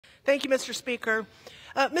Thank you, Mr. Speaker.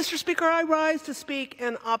 Mr. Speaker, I rise to speak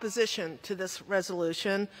in opposition to this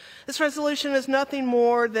resolution. This resolution is nothing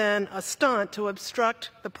more than a stunt to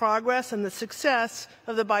obstruct the progress and the success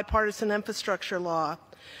of the bipartisan infrastructure law.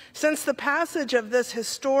 Since the passage of this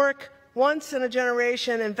historic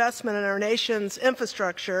once-in-a-generation investment in our nation's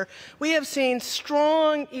infrastructure, we have seen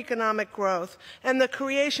strong economic growth and the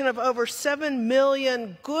creation of over 7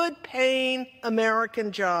 million good-paying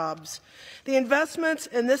American jobs. The investments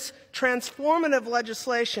in this transformative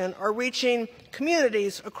legislation are reaching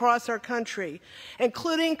communities across our country,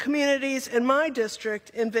 including communities in my district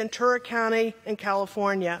in Ventura County in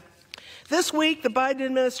California. This week, the Biden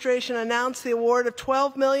administration announced the award of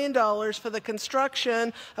 $12 million for the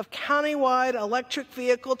construction of countywide electric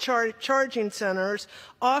vehicle charging centers,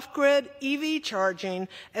 off-grid EV charging,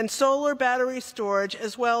 and solar battery storage,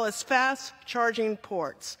 as well as fast charging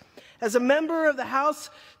ports. As a member of the House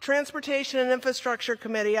Transportation and Infrastructure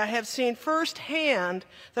Committee, I have seen firsthand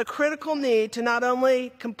the critical need to not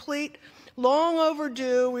only complete long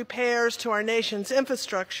overdue repairs to our nation's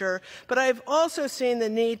infrastructure, but I have also seen the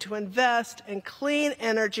need to invest in clean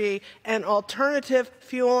energy and alternative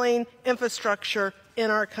fueling infrastructure in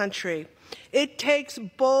our country. It takes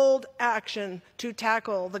bold action to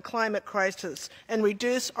tackle the climate crisis and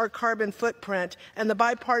reduce our carbon footprint, and the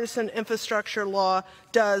bipartisan infrastructure law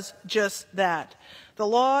does just that. The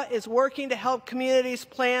law is working to help communities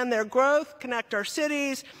plan their growth, connect our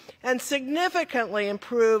cities, and significantly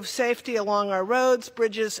improve safety along our roads,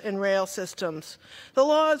 bridges, and rail systems. The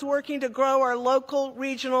law is working to grow our local,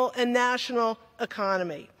 regional, and national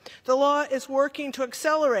economy. The law is working to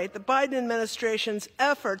accelerate the Biden administration's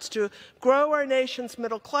efforts to grow our nation's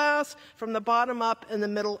middle class from the bottom up and the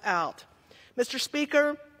middle out. Mr.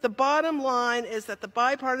 Speaker, the bottom line is that the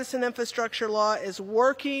bipartisan infrastructure law is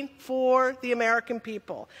working for the American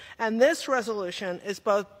people, and this resolution is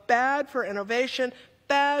both bad for innovation,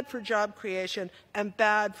 bad for job creation, and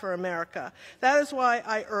bad for America. That is why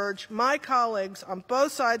I urge my colleagues on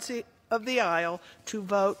both sides of the aisle to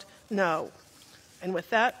vote no. And with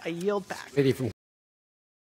that, I yield back.